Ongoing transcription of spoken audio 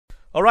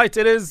All right,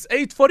 it is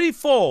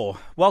 8:44.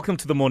 Welcome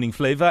to the Morning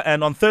Flavor.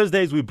 And on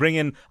Thursdays, we bring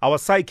in our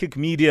psychic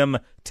medium,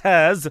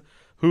 Taz,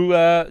 who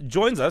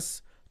joins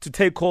us to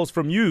take calls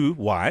from you.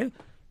 Why?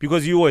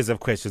 Because you always have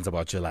questions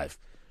about your life.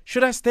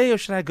 Should I stay or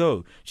should I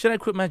go? Should I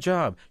quit my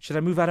job? Should I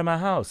move out of my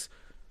house?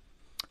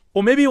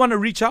 Or maybe you want to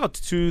reach out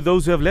to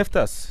those who have left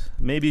us,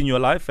 maybe in your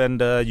life, and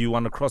you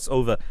want to cross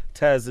over.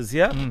 Taz is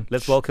here.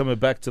 Let's welcome her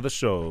back to the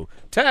show.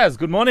 Taz,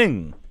 good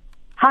morning.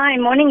 Hi,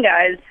 morning,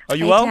 guys. Are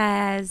you well?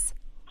 Taz.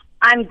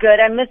 I'm good.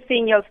 I miss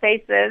seeing your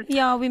faces.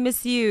 Yeah, we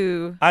miss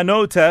you. I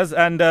know, Taz,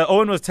 and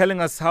Owen was telling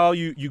us how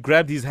you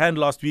grabbed his hand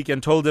last week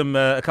and told him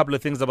a couple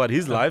of things about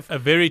his life. A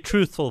very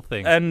truthful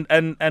thing.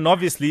 And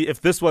obviously,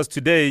 if this was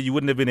today, you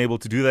wouldn't have been able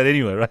to do that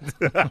anyway, right?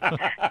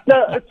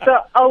 So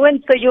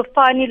Owen, so you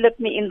finally looked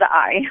me in the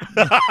eye.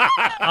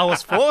 I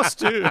was forced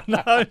to.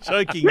 No, I'm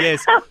joking,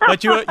 yes.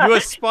 But you were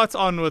spot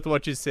on with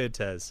what you said,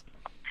 Taz.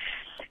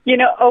 You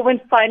know,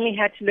 Owen finally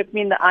had to look me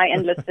in the eye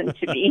and listen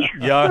to me.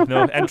 Yeah,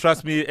 no, and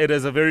trust me, it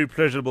is a very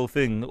pleasurable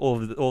thing,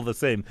 all the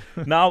same.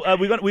 Now,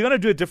 we're gonna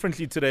do it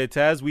differently today,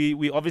 Taz.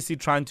 We obviously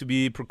trying to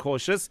be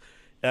precautious,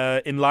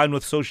 in line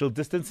with social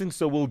distancing,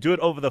 so we'll do it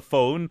over the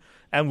phone.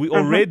 And we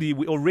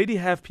already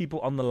have people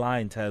on the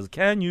line, Taz.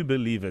 Can you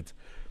believe it?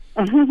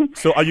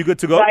 So, are you good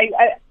to go? So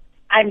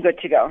I'm good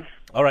to go.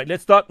 All right,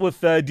 let's start with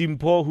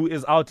Dimpo, who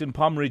is out in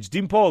Palm Ridge.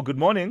 Dimpo, good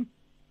morning.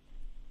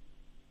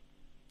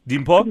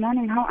 Dimpo? Good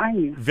morning, how are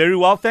you? Very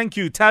well, thank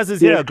you. Taz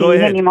is here. Go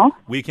ahead. Can you hear me more?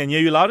 We can hear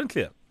you loud and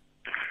clear.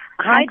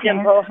 Hi, Okay.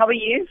 Dimpo. How are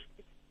you?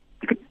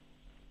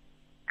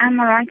 I'm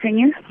alright, and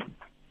you?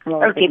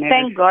 Okay,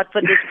 thank God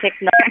for this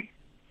technology.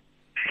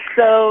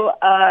 So,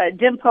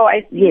 Dimpo,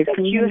 I see Yes, that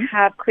can you you hear me?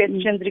 have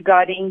questions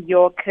regarding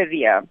your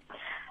career.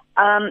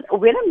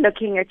 When I'm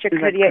looking at your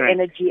Is that career correct?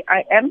 energy,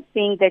 I am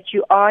seeing that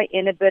you are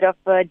in a bit of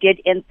a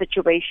dead-end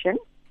situation.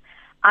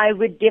 I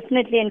would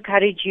definitely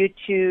encourage you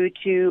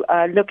to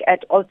look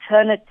at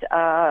alternate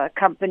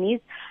companies.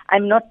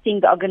 I'm not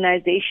seeing the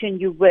organization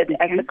you with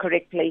as the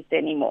correct place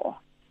anymore.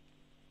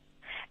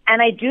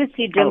 And I do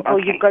see, Dimple,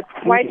 okay. you've got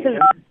quite a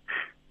lot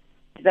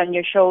on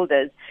your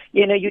shoulders.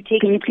 You know, you're Can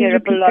taking you please care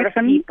of a repeat lot that of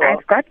for me? people.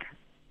 I've got?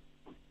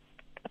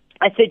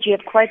 I said you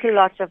have quite a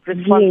lot of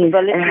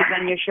responsibilities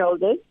on your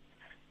shoulders.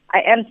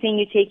 I am seeing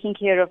you taking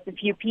care of a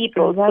few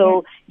people,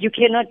 so you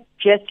cannot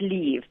just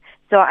leave.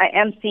 So I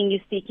am seeing you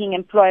seeking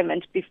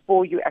employment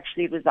before you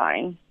actually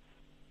resign.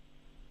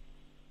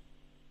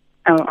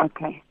 Oh,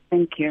 okay.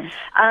 Thank you. The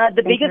Thank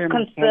you biggest very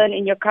much, concern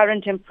in your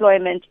current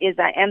employment is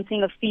I am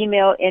seeing a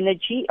female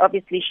energy.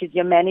 Obviously, she's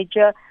your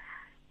manager.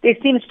 There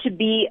seems to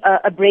be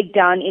a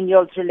breakdown in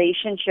your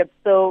relationship.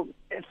 So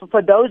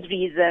for those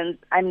reasons,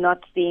 I'm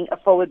not seeing a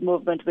forward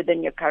movement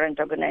within your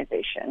current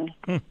organization.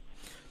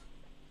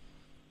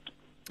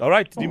 All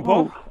right,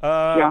 Dimpo.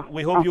 yeah,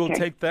 We hope you'll okay.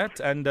 take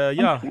that and,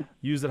 you.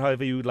 use it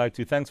however you would like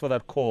to. Thanks for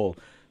that call.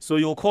 So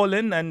you'll call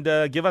in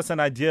and give us an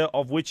idea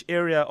of which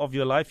area of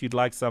your life you'd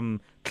like some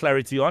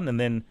clarity on, and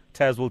then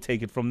Taz will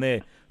take it from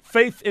there.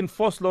 Faith in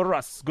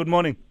Fosloras. Good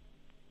morning.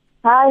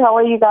 Hi, how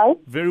are you guys?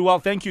 Very well,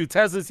 thank you.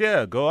 Taz is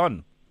here. Go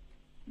on.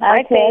 Hi,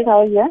 Okay, Faith.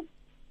 how are you?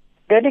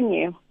 Good in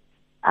you.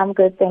 I'm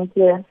good, thank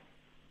you.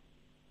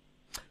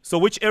 So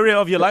which area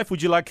of your life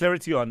would you like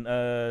clarity on,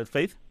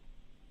 Faith?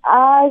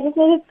 I just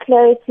needed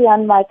clarity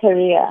on my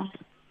career.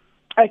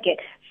 Okay.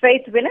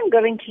 Faith, when I'm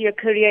going to your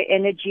career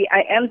energy,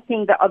 I am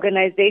seeing the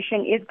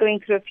organization is going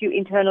through a few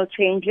internal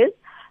changes.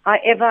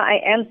 However, I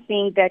am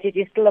seeing that it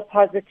is still a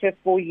positive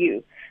for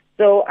you.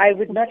 So I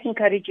would not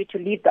encourage you to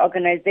leave the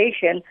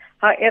organization.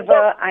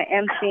 However, I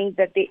am seeing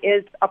that there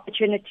is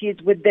opportunities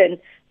within.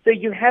 So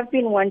you have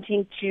been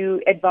wanting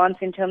to advance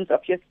in terms of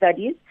your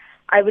studies.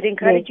 I would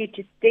encourage you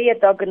to stay at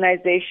the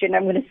organization.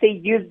 I'm going to say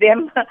use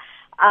them.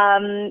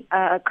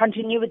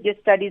 Continue with your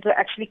studies or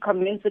actually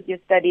commence with your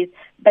studies,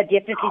 but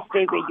definitely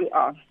stay where you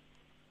are.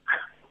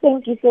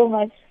 Thank you so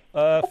much.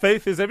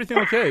 Faith, is everything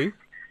okay?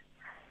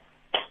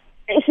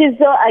 She's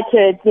so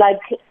accurate.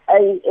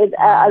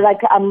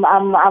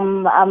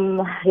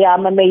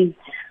 I'm amazed.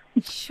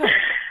 Sure.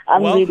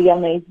 I'm Well, really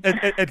amazed.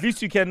 At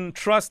least you can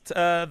trust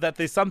that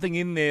there's something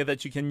in there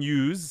that you can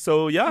use.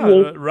 So,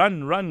 Yes.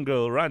 run,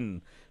 girl,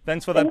 run.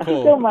 Thanks for that Thank call.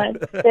 you so much.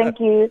 Thank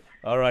you.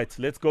 All right,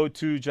 let's go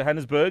to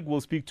Johannesburg. We'll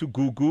speak to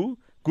Gugu.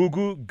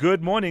 Gugu,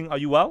 good morning. Are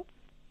you well?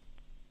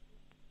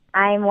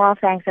 I'm well,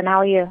 thanks. And how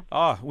are you?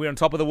 We're on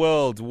top of the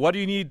world. What do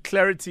you need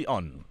clarity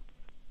on?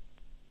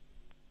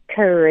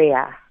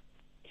 Career.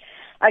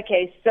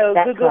 Okay, so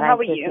That's Google, what how I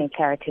are just you? need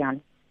clarity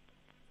on.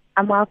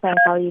 I'm well, thanks.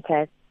 How are you,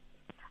 Tess?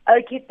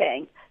 Okay,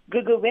 thanks.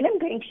 Google, when I'm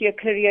going to your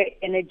career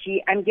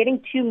energy, I'm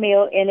getting two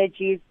male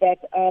energies that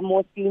are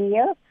more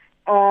senior.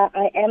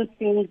 I am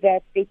seeing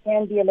that they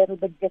can be a little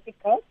bit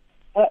difficult.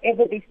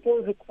 However, they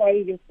still require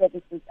your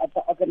services at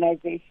the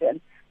organization.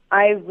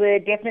 I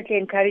would definitely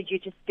encourage you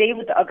to stay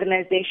with the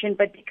organization,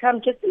 but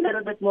become just a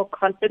little bit more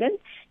confident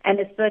and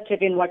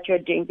assertive in what you're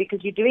doing,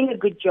 because you're doing a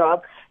good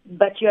job,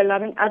 but you're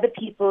allowing other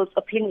people's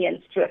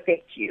opinions to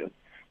affect you.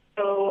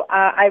 So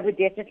I would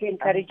definitely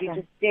encourage you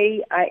to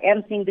stay. I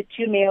am seeing the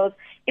two males,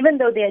 even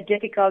though they are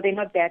difficult, they're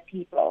not bad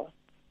people.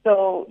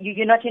 So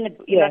you're not in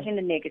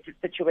a negative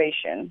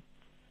situation.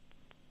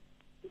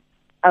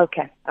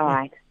 Okay, all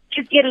right.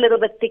 Just get a little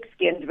bit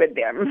thick-skinned with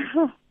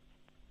them.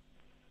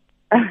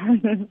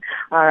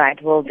 All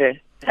right, will do.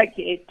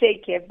 Okay,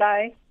 take care.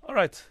 Bye. All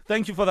right.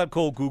 Thank you for that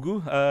call,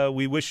 Gugu.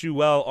 We wish you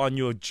well on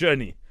your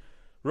journey.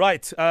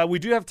 Right. We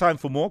do have time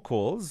for more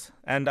calls,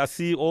 and I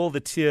see all the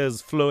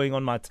tears flowing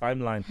on my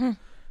timeline.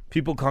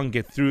 People can't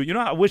get through. You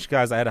know, I wish,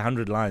 guys, I had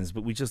 100 lines,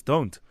 but we just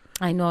don't.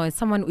 I know.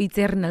 Someone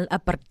eternal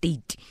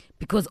apartheid.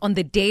 Because on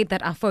the day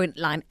that our phone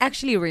line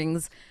actually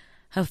rings,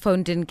 her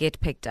phone didn't get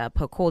picked up.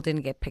 Her call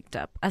didn't get picked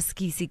up.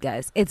 Askisi,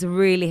 guys. It's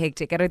really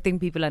hectic. I don't think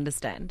people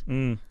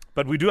understand.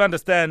 But we do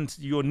understand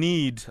your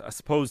need, I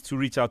suppose, to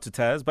reach out to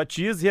Taz. But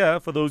she is here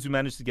for those who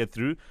managed to get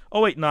through.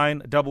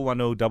 089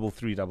 110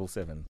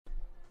 3377.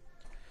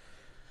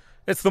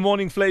 It's the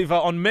morning flavor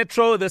on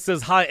Metro. This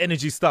is high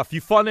energy stuff.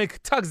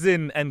 Euphonic,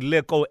 Tugzin, and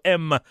Leko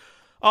M.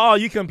 Oh,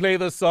 you can play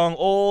this song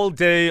all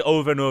day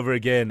over and over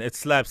again. It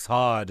slaps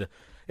hard.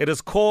 It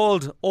is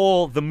called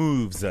All the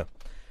Moves.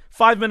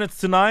 5 minutes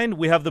to 9.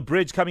 We have The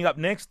Bridge coming up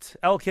next.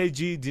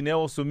 LKG,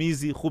 Dineo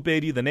Sumizi,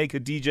 Khupedi, The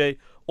Naked DJ,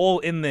 all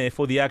in there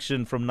for the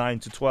action from 9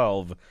 to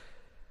 12.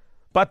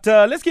 But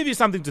let's give you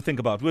something to think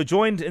about. We're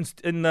joined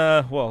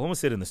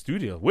almost said in the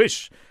studio.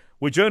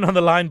 We're joined on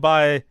the line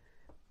by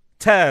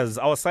Taz,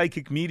 our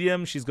psychic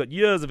medium. She's got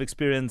years of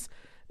experience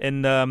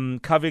in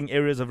covering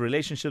areas of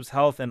relationships,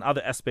 health, and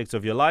other aspects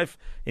of your life,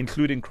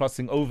 including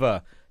crossing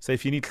over. So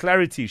if you need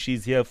clarity,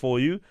 she's here for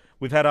you.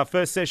 We've had our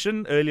first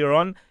session earlier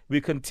on.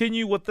 We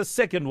continue with the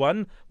second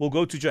one. We'll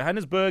go to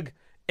Johannesburg.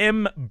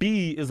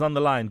 MB is on the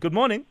line. Good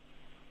morning.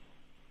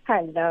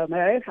 Hello,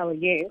 Mo. How are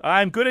you?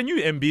 I'm good, and you,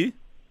 MB?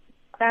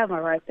 I'm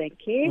all right,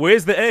 thank you.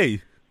 Where's the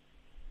A?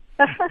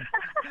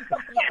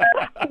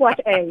 What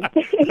A?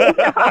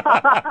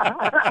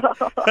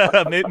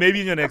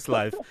 Maybe in your next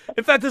life.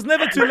 In fact, it's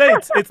never too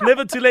late. It's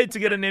never too late to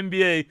get an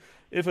MBA,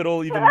 if it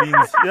all even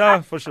means.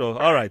 Yeah, for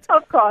sure. All right.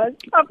 Of course.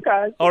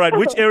 All right.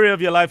 Which area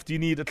of your life do you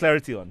need a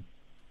clarity on?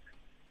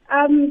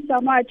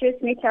 So I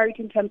just need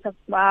clarity in terms of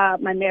my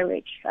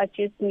marriage. I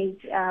just need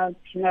to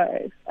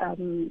know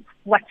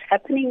what's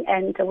happening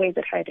and where's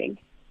it heading.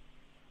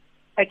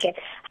 Okay.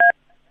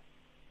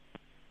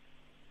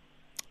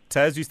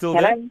 Taz, you still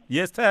Hello? there?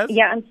 Yes, Taz?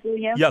 Yeah, I'm still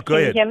here. Yeah, go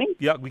ahead. Can you hear me?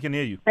 Yeah, we can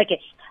hear you. Okay.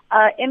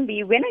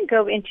 MB, when I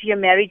go into your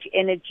marriage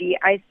energy,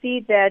 I see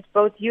that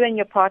both you and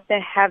your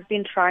partner have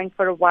been trying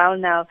for a while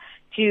now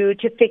to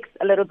fix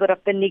a little bit of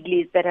the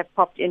nigglies that have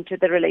popped into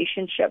the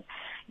relationship.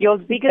 Your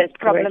biggest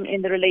problem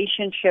in the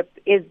relationship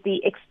is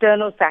the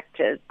external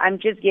factors. I'm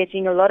just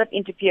getting a lot of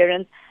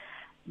interference,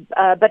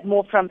 but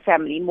more from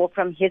family, more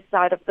from his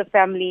side of the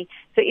family.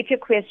 So if your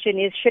question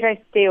is, should I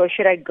stay or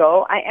should I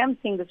go? I am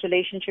seeing this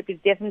relationship is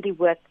definitely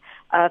worth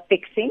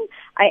fixing.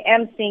 I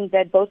am seeing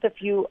that both of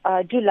you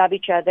do love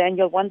each other and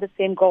you'll want the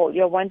same goal.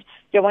 You'll want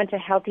a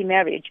healthy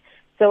marriage.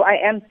 So I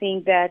am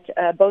seeing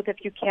that both of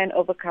you can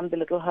overcome the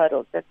little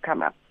hurdles that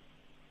come up.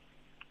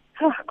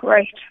 Oh,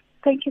 great.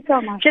 Thank you so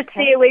much. Just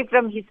stay away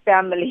from his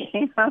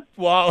family.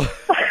 Wow.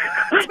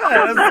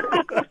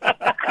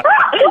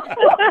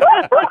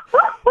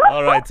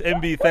 All right,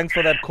 MB, thanks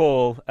for that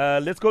call.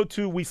 Let's go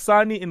to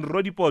Wisani in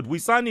Rodipod.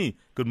 Wisani,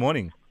 good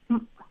morning.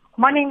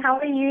 Morning, how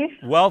are you?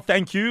 Well,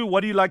 thank you.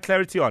 What do you like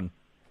clarity on?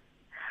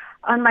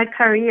 On my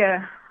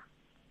career.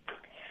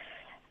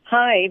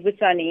 Hi,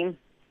 Wisani.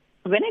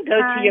 When I go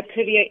to your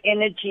career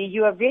energy,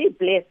 you are very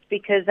blessed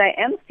because I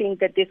am seeing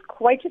that there's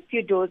quite a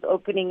few doors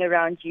opening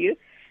around you.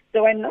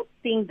 So I'm not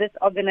seeing this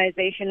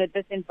organization or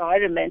this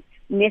environment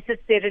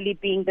necessarily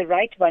being the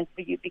right one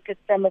for you because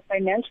from a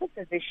financial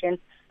position,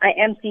 I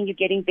am seeing you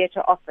getting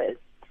better offers.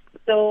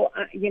 So,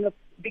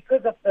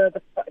 because of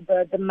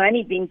the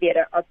money being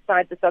better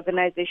outside this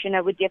organization,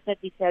 I would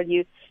definitely tell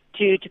you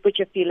to put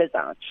your feelers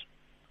out.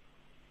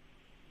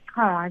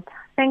 All right.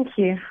 Thank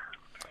you.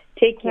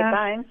 Take care.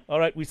 Bye. All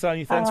right,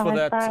 Wisani, thanks for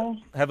that. Bye.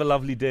 Have a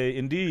lovely day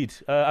indeed.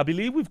 I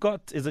believe we've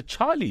got, is it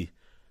Charlie?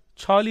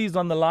 Charlie's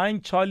on the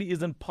line. Charlie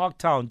is in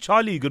Parktown.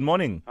 Charlie, good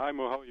morning. Hi,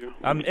 Mo. How are you?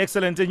 I'm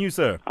excellent. And you,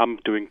 sir? I'm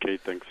doing great,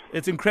 thanks.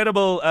 It's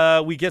incredible.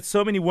 We get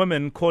so many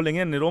women calling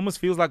in. It almost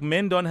feels like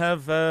men don't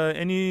have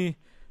any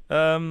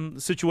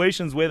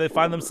situations where they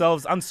find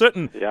themselves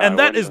uncertain. Yeah, and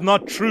that is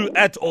not true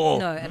at all.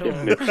 No, at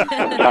all.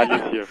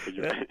 Charlie's here for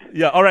you.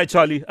 Yeah, all right,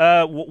 Charlie.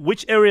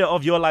 Which area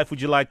of your life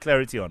would you like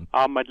clarity on?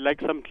 I'd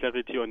like some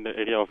clarity on the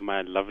area of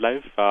my love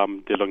life,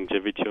 the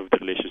longevity of the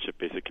relationship,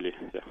 basically.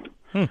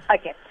 Yeah.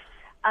 Okay.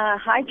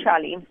 Hi,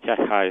 Charlie. Yeah,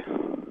 hi.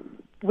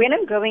 When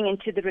I'm going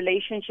into the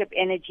relationship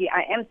energy,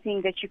 I am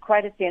seeing that you're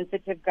quite a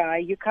sensitive guy.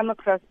 You come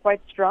across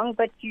quite strong,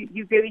 but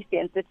you're very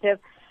sensitive.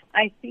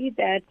 I see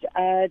that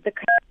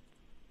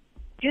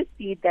do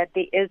see that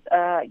there is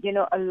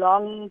a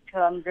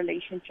long-term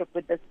relationship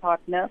with this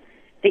partner.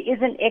 There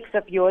is an ex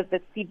of yours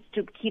that seems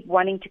to keep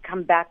wanting to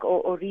come back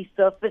or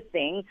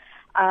resurfacing.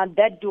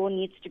 That door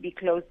needs to be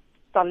closed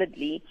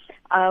solidly.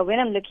 When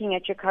I'm looking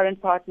at your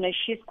current partner,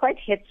 she's quite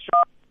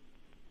headstrong.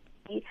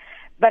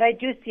 But I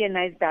do see a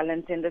nice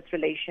balance in this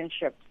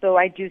relationship. So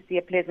I do see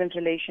a pleasant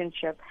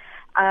relationship.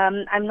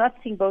 I'm not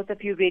seeing both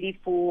of you ready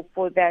for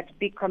that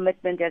big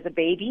commitment as a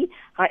baby.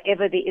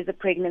 However, there is a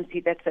pregnancy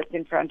that sits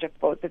in front of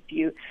both of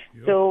you.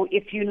 Yep. So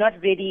if you're not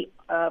ready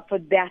for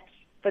that,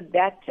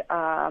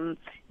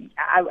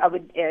 I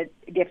would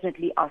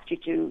definitely ask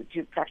you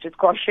to practice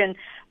caution.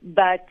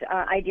 But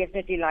I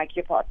definitely like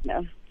your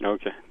partner.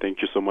 Okay,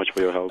 thank you so much for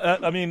your help.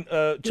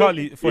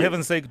 Charlie, for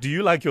heaven's sake, do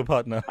you like your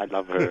partner? I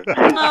love her.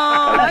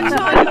 Oh,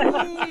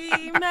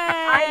 Charlie,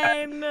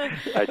 man.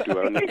 I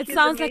do. It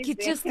sounds like you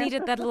just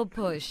needed that little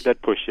push.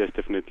 That push, yes,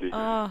 definitely.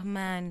 Oh,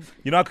 man.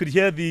 You know, I could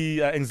hear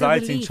the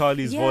anxiety in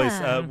Charlie's voice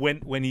Yeah.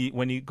 when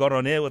he got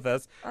on air with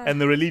us,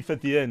 and the relief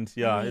at the end.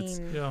 Yeah,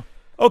 Yeah.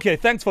 Okay,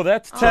 thanks for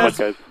that. So much,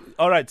 guys.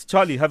 All right,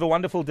 Charlie, have a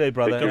wonderful day,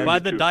 brother. Thank you.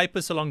 Ride the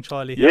diapers along,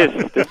 Charlie. Yes,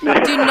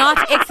 definitely. Do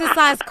not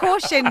exercise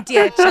caution,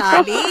 dear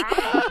Charlie.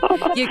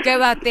 You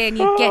go out there and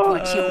you get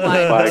what you want.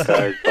 Bye,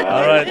 guys.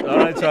 Bye. All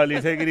right, Charlie,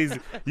 take it easy.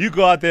 You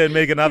go out there and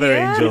make another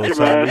angel,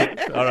 Charlie.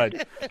 All right,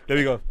 there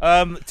we go.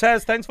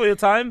 Taz, thanks for your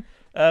time.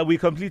 We're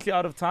completely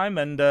out of time,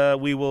 and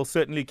we will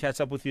certainly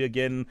catch up with you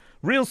again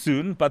real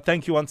soon. But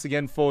thank you once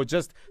again for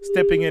just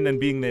stepping in and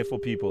being there for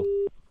people.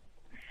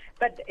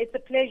 But it's a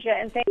pleasure,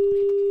 and thank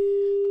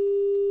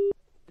you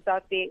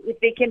out there. If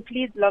they can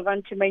please log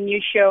on to my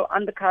new show,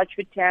 On the Couch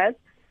with Taz,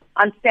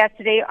 on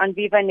Saturday on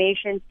Viva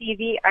Nation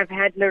TV. I've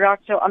had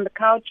Lorato on the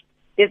couch.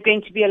 There's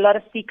going to be a lot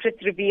of secrets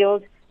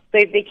revealed, so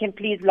if they can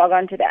please log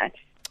on to that.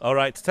 All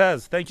right,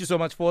 Taz, thank you so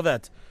much for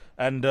that.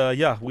 And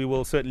we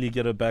will certainly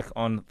get her back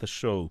on the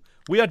show.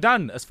 We are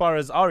done as far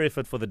as our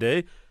effort for the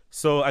day.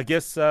 So I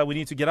guess we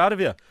need to get out of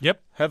here.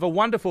 Yep. Have a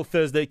wonderful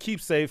Thursday.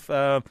 Keep safe.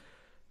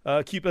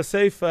 Keep a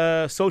safe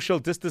social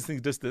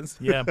distancing distance.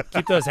 Yeah.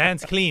 Keep those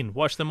hands clean.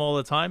 Wash them all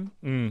the time.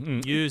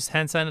 Use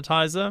hand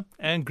sanitizer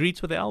and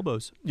greet with the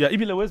elbows. Yeah,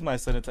 Ibila, where's my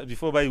sanitizer?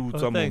 Before I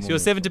Thanks. Your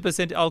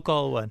 70%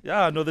 alcohol one.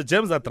 Yeah, no, the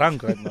gems are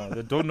drunk right now.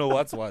 They don't know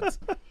what's what.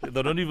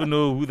 They don't even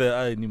know who they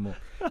are anymore.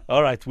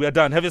 All right, we are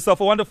done. Have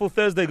yourself a wonderful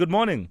Thursday. Good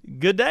morning.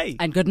 Good day.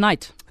 And good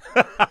night.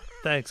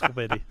 Thanks,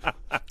 Kubedi.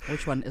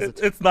 Which one is it?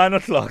 It's 9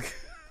 o'clock.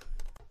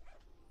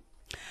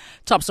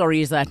 Top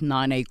stories at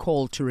 9, a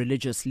call to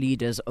religious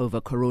leaders over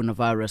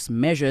coronavirus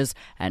measures,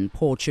 and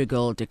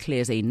Portugal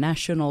declares a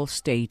national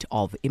state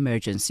of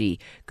emergency.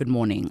 Good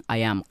morning, I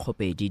am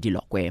Khopedi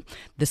Dilokwe.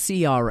 The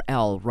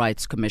CRL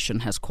Rights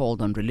Commission has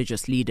called on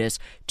religious leaders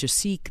to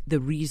seek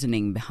the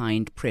reasoning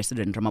behind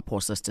President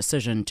Ramaphosa's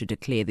decision to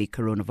declare the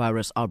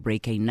coronavirus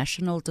outbreak a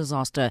national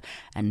disaster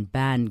and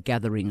ban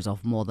gatherings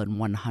of more than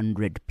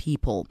 100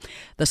 people.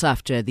 This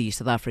after the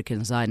South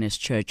African Zionist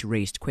Church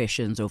raised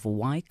questions over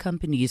why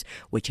companies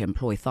which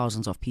employ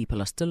thousands of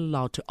people are still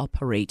allowed to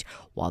operate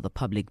while the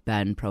public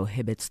ban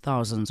prohibits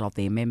thousands of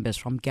their members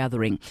from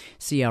gathering.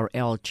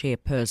 CRL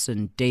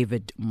chairperson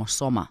David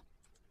Mosoma.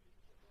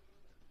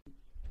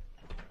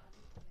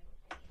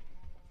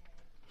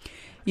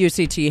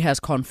 UCT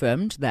has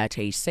confirmed that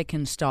a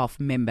second staff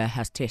member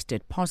has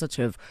tested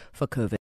positive for COVID.